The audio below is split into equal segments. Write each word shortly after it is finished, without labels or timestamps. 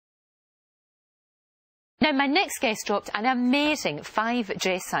Now, my next guest dropped an amazing 5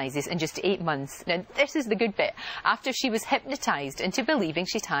 dress sizes in just 8 months. Now, this is the good bit. After she was hypnotised into believing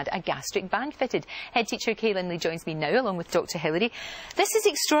she'd had a gastric band fitted. Head teacher Kay Lindley joins me now, along with Dr. Hilary. This is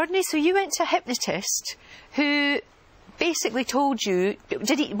extraordinary. So you went to a hypnotist who basically told you...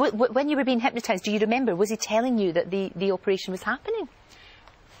 Did he, when you were being hypnotised, do you remember, was he telling you that the operation was happening?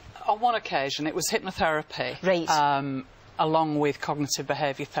 On one occasion, it was hypnotherapy. Right. Along with cognitive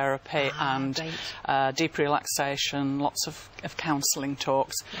behaviour therapy and deep relaxation, lots of counselling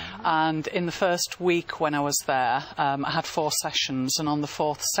talks. And in the first week when I was there, I had 4 sessions, and on the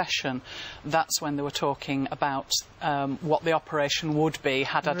 4th session, that's when they were talking about what the operation would be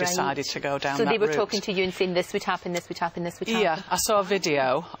had I decided to go down that route. So they were talking to you and saying this would happen, this would happen, this would happen? Yeah, I saw a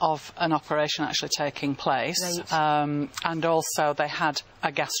video of an operation actually taking place, and also they had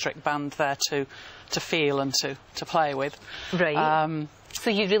a gastric band there to feel and to play with. Right. So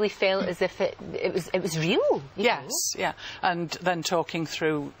you really felt as if it was real? Yes, yeah. And then talking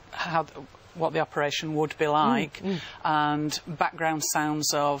through what the operation would be like, and background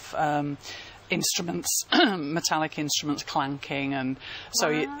sounds of instruments, metallic instruments clanking, and so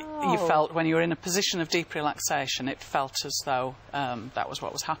you felt when you were in a position of deep relaxation, it felt as though that was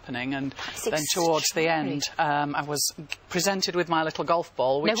what was happening. And then towards the end, I was presented with my little golf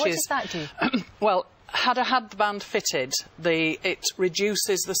ball, which now, what does that do? Well, had I had the band fitted, it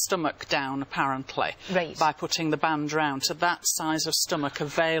reduces the stomach down, apparently, by putting the band round to that size of stomach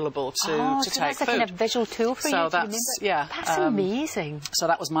available to so take that's food. Like a visual tool for you to remember. Yeah, that's amazing. So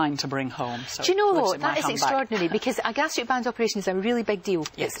that was mine to bring home. So do you know what? That is extraordinary, because a gastric band operation is a really big deal.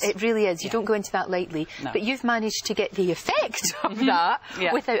 Yes. It really is. You don't go into that lightly. No. But you've managed to get the effect of that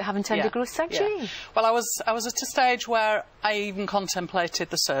without having to undergo surgery. Yeah. Well, I was at a stage where I even contemplated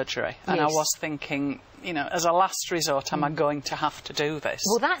the surgery, and I was thinking, you know, as a last resort, am I going to have to do this?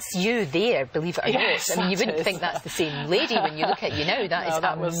 Well, that's you there, believe it or not. I mean, you wouldn't think that's the same lady when you look at you now.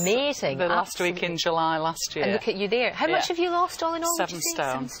 That is amazing. The last week in July last year. And look at you there. How much have you lost all in all? 7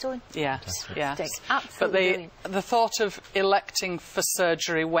 stone. 7 stone. Yes, yes. Absolutely. But the thought of electing for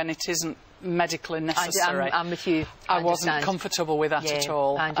surgery when it isn't medically necessary, I'm with you. I wasn't comfortable with that at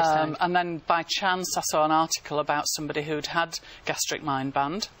all. I understand. And then by chance I saw an article about somebody who'd had gastric mind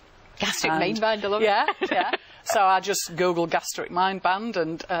band. Gastric mind band, I love it. Yeah. So I just Googled gastric mind band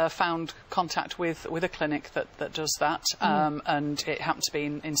and found contact with a clinic that does that, and it happened to be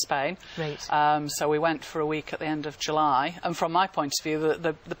in Spain. Right. So we went for a week at the end of July, and from my point of view,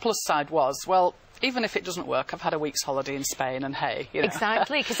 the plus side was, well, even if it doesn't work, I've had a week's holiday in Spain, and hey, you know.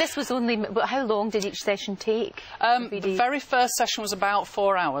 Exactly, because this was only... But how long did each session take? The very first session was about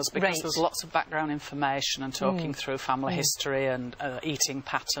 4 hours, because there's lots of background information and talking through family history and eating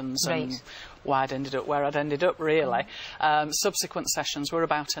patterns and why I'd ended up where I'd ended up, really. Subsequent sessions were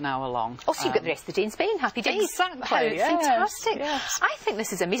about an hour long. Oh, so you've got the rest of the day in Spain. Happy days. Exactly. How fantastic. Yes. I think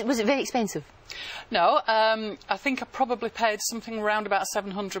this is amazing. Was it very expensive? No, I think I probably paid something around about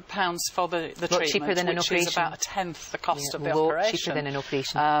 £700 for the treatment, cheaper than an operation. Which is about 1/10 the cost of the operation. Cheaper than an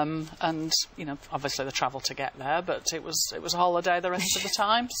operation. And you know, obviously the travel to get there, but it was a holiday the rest of the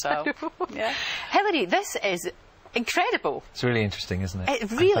time. So, yeah. Hilary, this is incredible. It's really interesting, isn't it?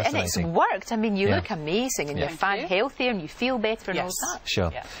 It really, and it's worked. I mean, you look amazing, and you're healthier, and you feel better, and all that.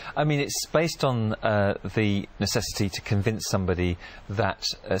 Sure. Yeah. I mean, it's based on the necessity to convince somebody that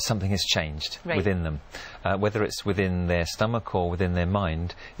something has changed within them. Whether it's within their stomach or within their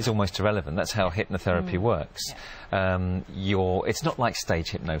mind is almost irrelevant. That's how hypnotherapy works. It's not like stage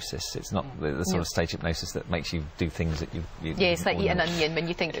hypnosis. It's not the sort of stage hypnosis that makes you do things that you it's like eat an onion when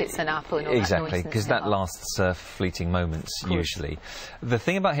you think it's an apple and all exactly, because that lasts fleeting moments usually. The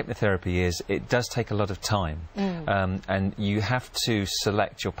thing about hypnotherapy is it does take a lot of time, and you have to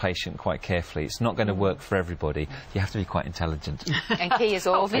select your patient quite carefully. It's not going to work for everybody. You have to be quite intelligent. And Kay is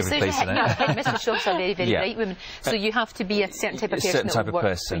obviously Mr. Shops are very, very bright women. So you have to be a certain type of person. A certain type of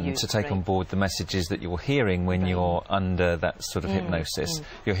person to take on board the messages that you're hearing when you're under that sort of hypnosis.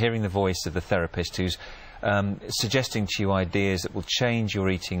 You're hearing the voice of the therapist who's suggesting to you ideas that will change your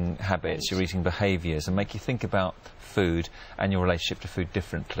eating habits, your eating behaviours, and make you think about food and your relationship to food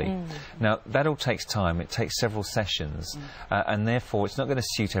differently. Now, that all takes time. It takes several sessions, and therefore it's not going to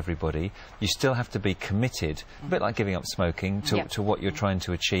suit everybody. You still have to be committed, a bit like giving up smoking, to what you're trying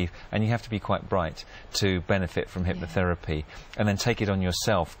to achieve, and you have to be quite bright to benefit from hypnotherapy, and then take it on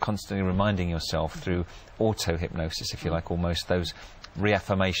yourself, constantly reminding yourself through auto-hypnosis, if you like, almost those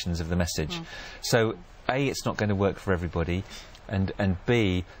reaffirmations of the message. So, A, it's not going to work for everybody. and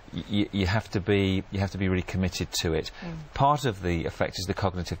B, you have to be really committed to it. Part of the effect is the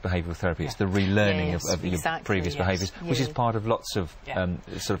cognitive behavioural therapy. It's the relearning of your previous behaviours, which is part of lots of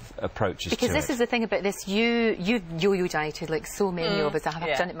sort of approaches. Because to this is the thing about this. You've yo-yo dieted like so many of us.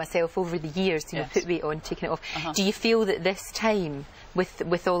 I've done it myself over the years. You know, put weight on, taken it off. Do you feel that this time,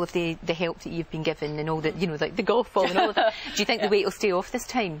 with all of the help that you've been given and all the, you know, like the golf ball and all of that, do you think the weight will stay off this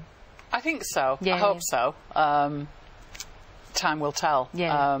time? I think so. I hope so. Time will tell.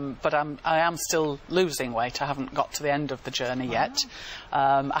 But I am still losing weight. I haven't got to the end of the journey yet.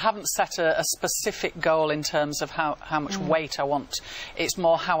 I haven't set a specific goal in terms of how much weight I want. It's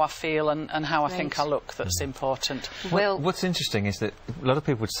more how I feel and how I think I look that's important. Well, what's interesting is that a lot of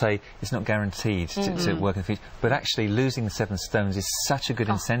people would say it's not guaranteed to work in the future, but actually losing the 7 stones is such a good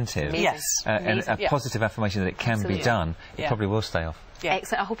incentive. And a positive affirmation that it can be done. It probably will stay off.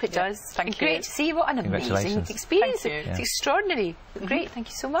 Excellent. I hope it does. Thank you. Great to see you. What an amazing experience. It's extraordinary. Great. Thank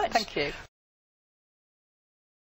you so much. Thank you.